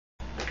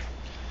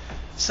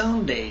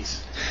Some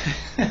days.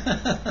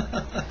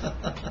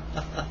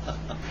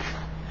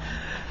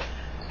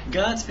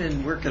 God's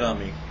been working on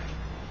me.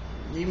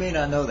 You may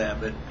not know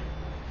that, but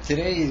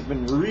today He's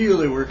been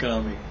really working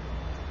on me.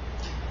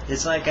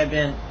 It's like I've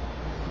been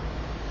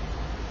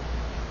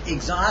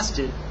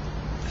exhausted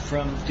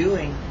from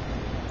doing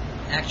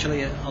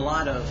actually a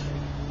lot of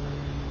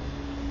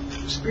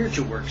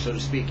spiritual work, so to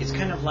speak. It's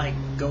kind of like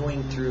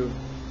going through,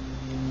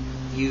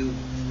 you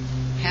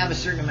have a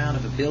certain amount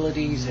of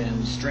abilities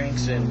and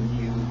strengths and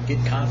you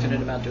get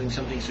confident about doing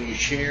something, so you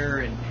share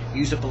and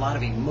use up a lot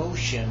of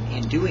emotion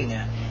in doing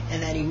that.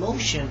 And that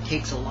emotion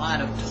takes a lot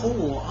of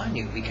toll on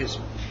you because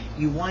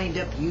you wind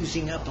up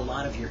using up a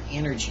lot of your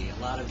energy,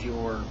 a lot of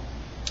your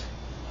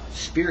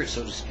spirit,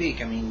 so to speak.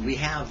 I mean, we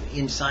have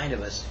inside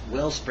of us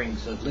well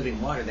springs of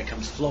living water that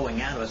comes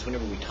flowing out of us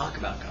whenever we talk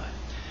about God.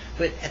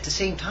 But at the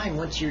same time,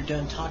 once you're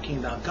done talking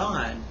about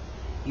God,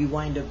 you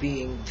wind up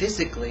being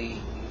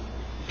physically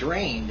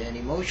drained and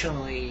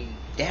emotionally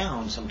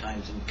down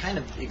sometimes and kind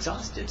of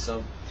exhausted.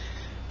 So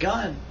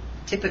God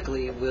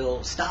typically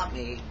will stop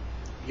me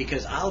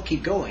because I'll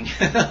keep going. If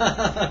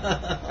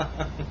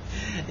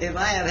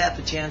I have half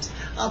a chance,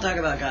 I'll talk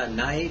about God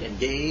night and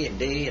day and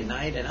day and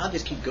night, and I'll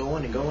just keep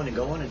going and going and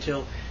going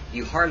until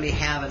you hardly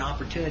have an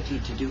opportunity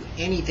to do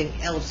anything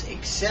else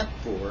except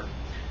for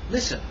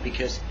listen,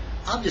 because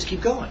I'll just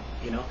keep going.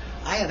 You know,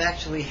 I have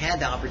actually had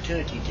the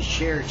opportunity to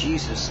share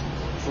Jesus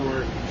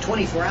for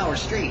 24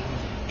 hours straight.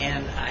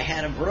 And I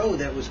had a bro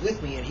that was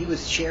with me, and he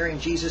was sharing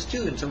Jesus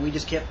too. And so we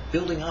just kept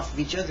building off of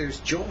each other's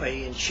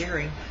joy and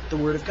sharing the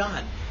Word of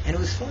God. And it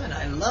was fun.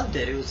 I loved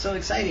it. It was so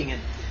exciting. And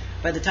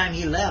by the time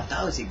he left,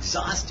 I was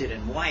exhausted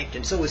and wiped,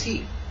 and so was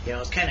he. You know,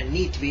 it's kind of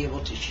neat to be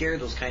able to share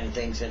those kind of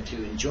things and to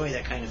enjoy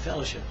that kind of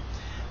fellowship.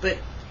 But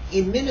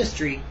in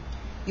ministry,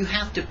 you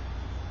have to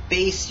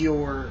base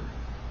your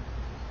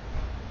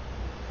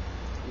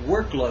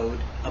workload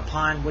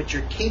upon what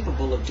you're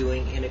capable of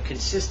doing in a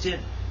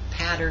consistent,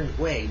 patterned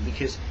way,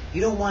 because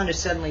you don't want to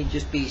suddenly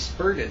just be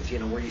spurtive, you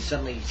know, where you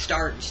suddenly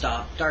start and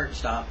stop, go and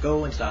stop,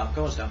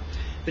 go and stop.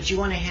 But you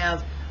want to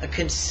have a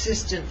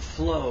consistent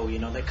flow, you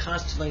know, that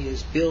constantly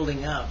is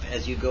building up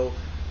as you go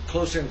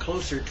closer and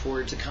closer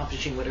towards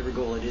accomplishing whatever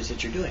goal it is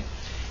that you're doing.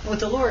 And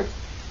with the Lord,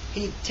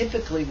 He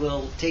typically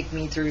will take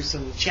me through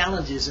some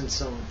challenges and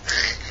some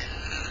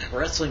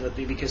wrestling with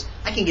me, because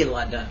I can get a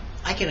lot done.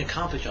 I can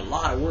accomplish a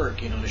lot of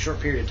work, you know, in a short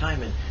period of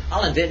time, and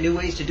I'll invent new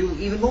ways to do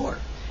even more.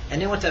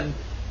 And then once I'm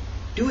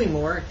doing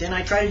more, then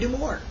I try to do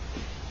more.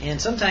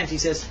 And sometimes He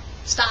says,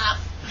 stop.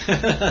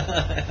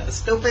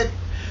 Stupid,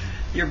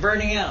 you're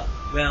burning out.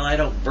 Well, I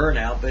don't burn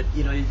out, but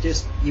you know,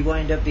 you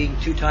wind up being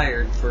too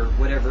tired for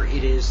whatever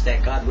it is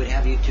that God would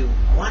have you to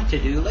want to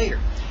do later.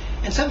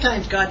 And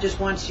sometimes God just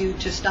wants you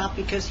to stop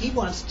because He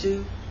wants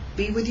to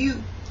be with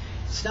you.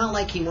 It's not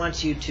like He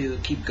wants you to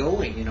keep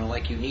going, you know,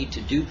 like you need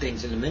to do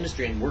things in the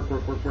ministry and work,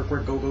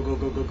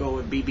 go,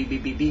 and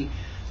be.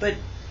 But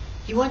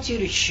He wants you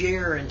to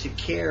share and to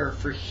care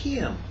for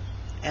Him,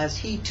 as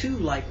He too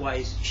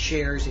likewise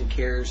shares and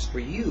cares for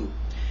you.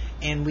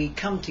 And we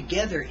come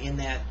together in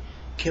that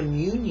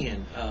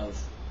communion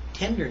of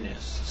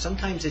tenderness.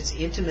 Sometimes it's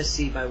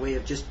intimacy by way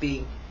of just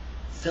being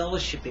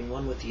fellowshipping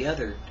one with the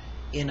other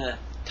in a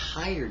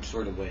tired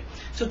sort of way.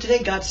 So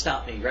today God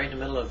stopped me right in the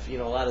middle of, you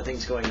know, a lot of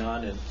things going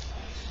on, and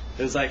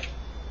it was like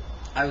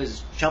I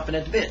was chomping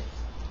at the bit.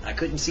 I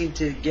couldn't seem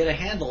to get a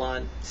handle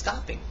on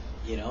stopping,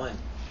 you know, and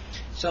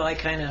so I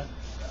kind of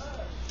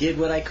did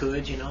what I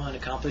could, you know, and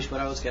accomplished what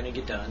I was going to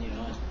get done, you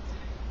know. And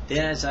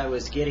then as I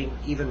was getting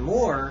even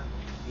more,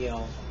 you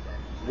know,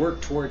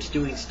 work towards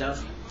doing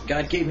stuff,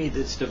 God gave me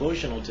this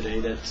devotional today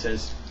that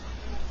says,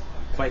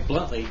 quite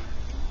bluntly,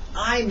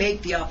 I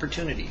make the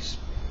opportunities.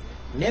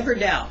 Never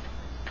doubt.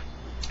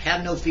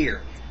 Have no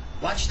fear.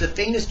 Watch the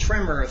faintest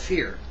tremor of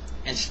fear,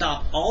 and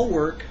stop all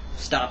work,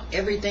 stop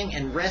everything,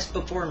 and rest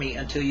before me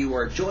until you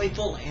are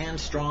joyful and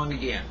strong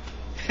again.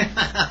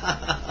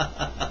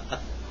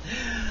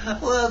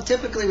 Well,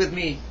 typically with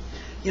me,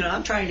 you know,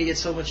 I'm trying to get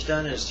so much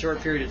done in a short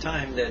period of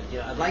time that, you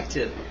know, I'd like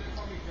to,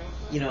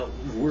 you know,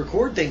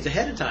 record things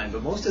ahead of time,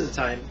 but most of the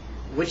time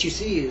what you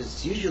see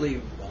is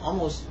usually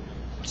almost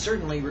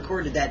certainly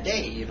recorded that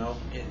day, you know.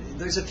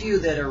 There's a few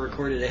that are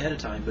recorded ahead of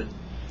time, but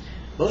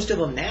most of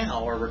them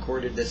now are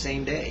recorded the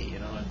same day, you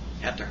know, and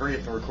have to hurry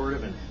up and record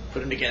them and put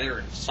them together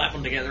and slap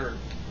them together and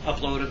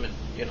upload them and,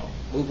 you know,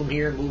 move them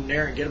here and move them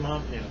there and get them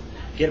out, you know,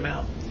 get them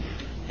out.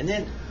 And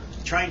then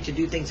trying to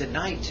do things at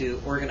night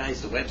to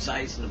organize the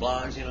websites and the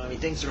blogs, you know, I mean,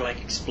 things are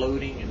like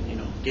exploding and, you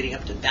know, getting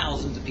up to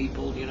thousands of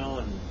people, you know,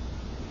 and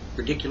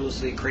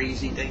ridiculously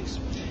crazy things.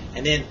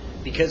 And then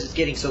because it's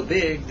getting so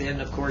big,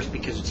 then of course,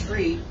 because it's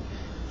free,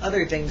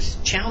 other things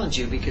challenge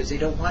you because they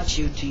don't want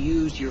you to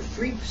use your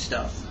free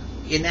stuff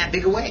in that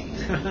big a way.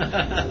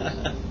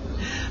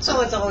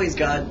 So it's always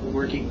God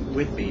working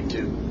with me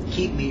to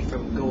keep me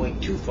from going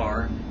too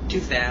far,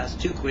 too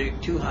fast, too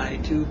quick, too high,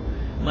 too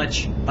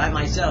much by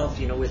myself,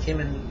 you know, with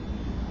Him and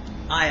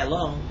I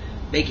alone,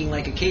 making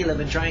like a Caleb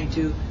and trying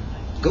to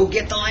go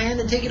get the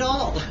land and take it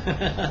all.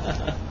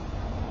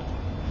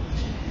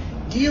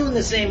 Deal in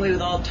the same way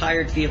with all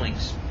tired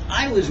feelings.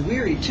 I was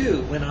weary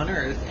too when on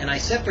earth, and I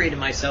separated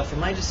myself from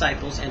my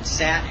disciples and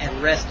sat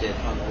and rested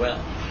on the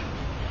well.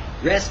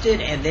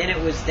 Rested, and then it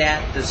was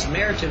that the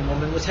Samaritan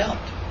woman was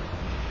helped.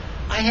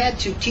 I had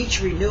to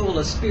teach renewal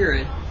of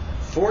spirit,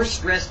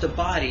 forced rest of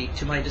body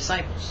to my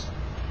disciples.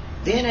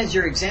 Then, as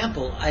your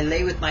example, I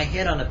lay with my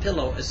head on a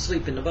pillow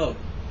asleep in the boat.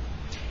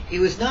 It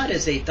was not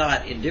as they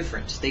thought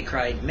indifference. They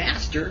cried,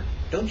 "Master,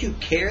 don't you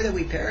care that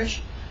we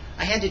perish?"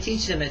 I had to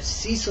teach them that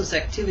ceaseless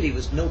activity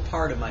was no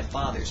part of my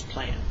Father's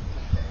plan.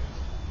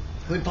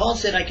 When Paul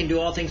said, "I can do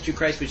all things through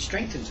Christ which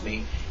strengthens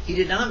me," he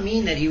did not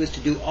mean that he was to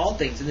do all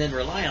things and then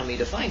rely on me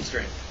to find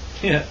strength.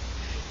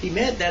 He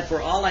meant that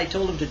for all I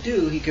told him to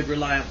do, he could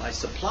rely on my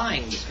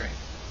supplying the strength.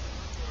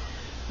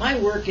 My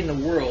work in the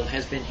world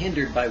has been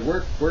hindered by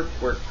work.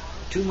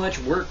 Too much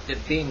work that's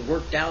being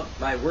worked out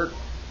by work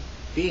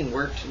being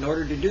worked in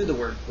order to do the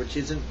work, which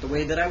isn't the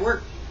way that I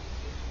work.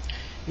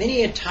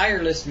 Many a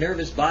tireless,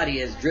 nervous body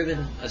has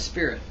driven a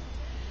spirit.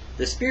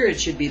 The spirit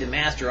should be the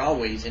master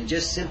always, and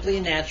just simply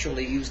and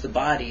naturally use the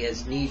body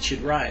as need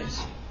should rise.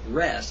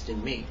 Rest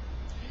in me.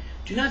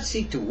 Do not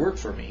seek to work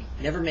for me.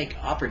 Never make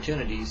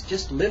opportunities.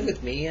 Just live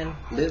with me and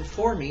live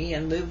for me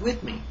and live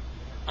with me.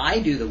 I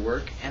do the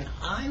work and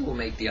I will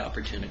make the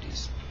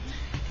opportunities.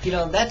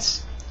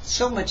 That's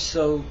so much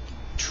so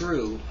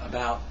true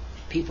about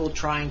people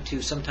trying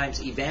to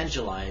sometimes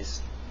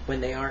evangelize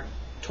when they aren't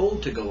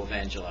told to go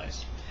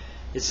evangelize.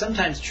 It's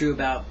sometimes true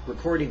about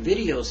recording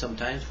videos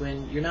sometimes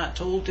when you're not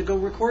told to go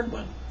record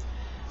one.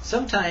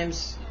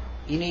 Sometimes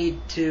you need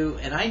to,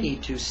 and I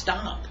need to,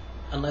 stop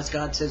unless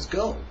God says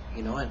go,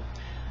 and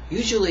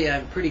usually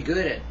I'm pretty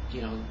good at,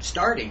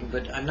 starting,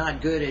 but I'm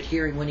not good at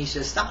hearing when he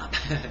says stop.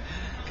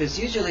 Because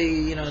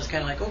usually, it's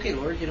kind of like, okay,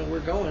 Lord, we're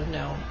going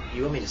now.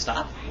 You want me to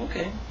stop?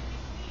 Okay.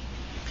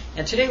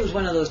 And today was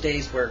one of those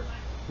days where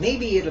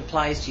maybe it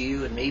applies to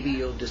you, and maybe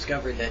you'll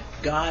discover that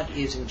God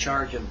is in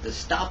charge of the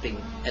stopping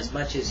as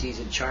much as he's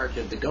in charge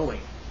of the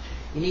going.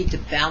 You need to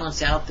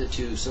balance out the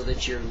two so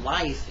that your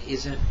life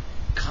isn't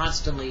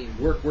constantly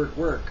work,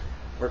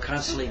 or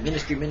constantly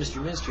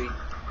ministry,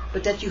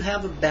 but that you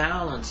have a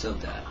balance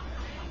of that.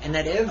 And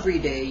that every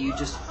day you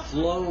just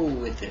flow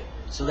with it.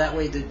 So that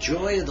way the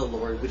joy of the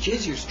Lord, which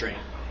is your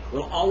strength,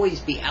 will always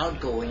be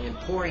outgoing and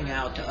pouring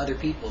out to other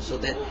people so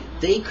that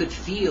they could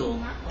feel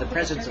the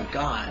presence of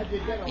God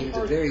in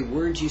the very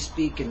words you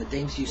speak and the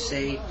things you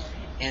say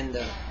and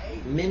the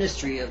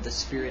ministry of the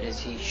Spirit as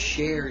he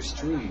shares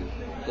through you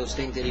those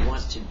things that he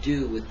wants to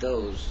do with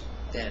those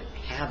that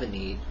have a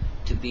need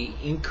to be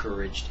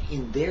encouraged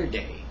in their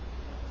day.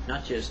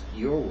 Not just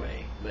your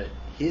way, but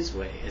his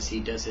way as he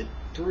does it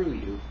through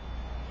you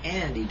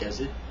and he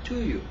does it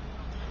to you.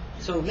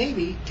 So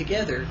maybe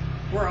together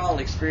we're all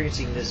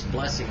experiencing this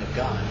blessing of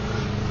God,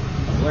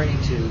 of learning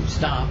to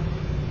stop,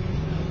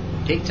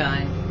 take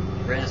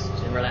time, rest,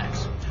 and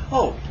relax.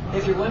 Oh,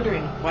 if you're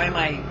wondering why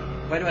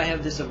do I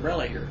have this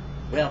umbrella here?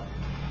 Well,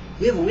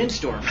 we have a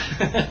windstorm.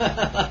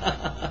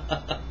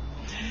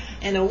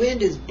 And the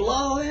wind is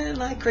blowing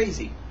like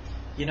crazy.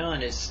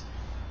 And it's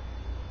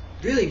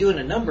really doing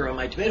a number on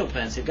my tomato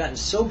plants. They've gotten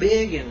so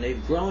big and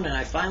they've grown, and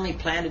I finally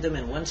planted them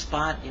in one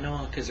spot,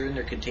 because they're in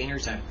their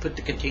containers. I put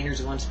the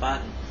containers in one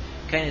spot and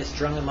kind of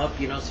strung them up,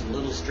 some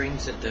little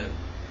strings that the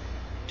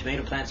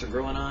tomato plants are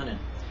growing on, and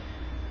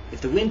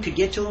if the wind could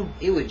get to them,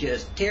 it would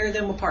just tear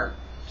them apart.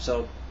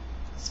 So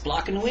it's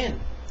blocking the wind.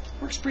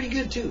 Works pretty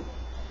good too.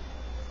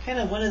 Kind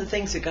of one of the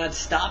things that God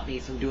stopped me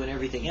from doing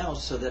everything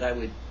else so that I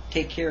would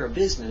take care of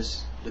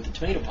business with the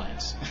tomato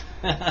plants.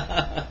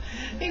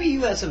 Maybe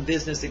you have some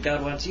business that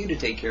God wants you to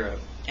take care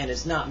of, and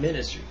it's not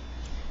ministry.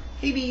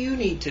 Maybe you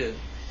need to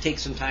take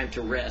some time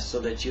to rest so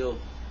that you'll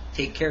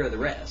take care of the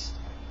rest.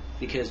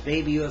 Because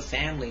maybe you have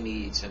family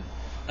needs and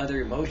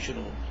other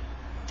emotional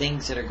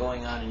things that are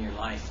going on in your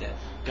life that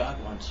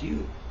God wants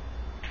you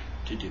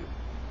to do.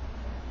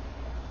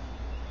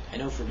 I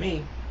know for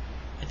me,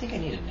 I think I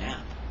need a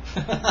nap.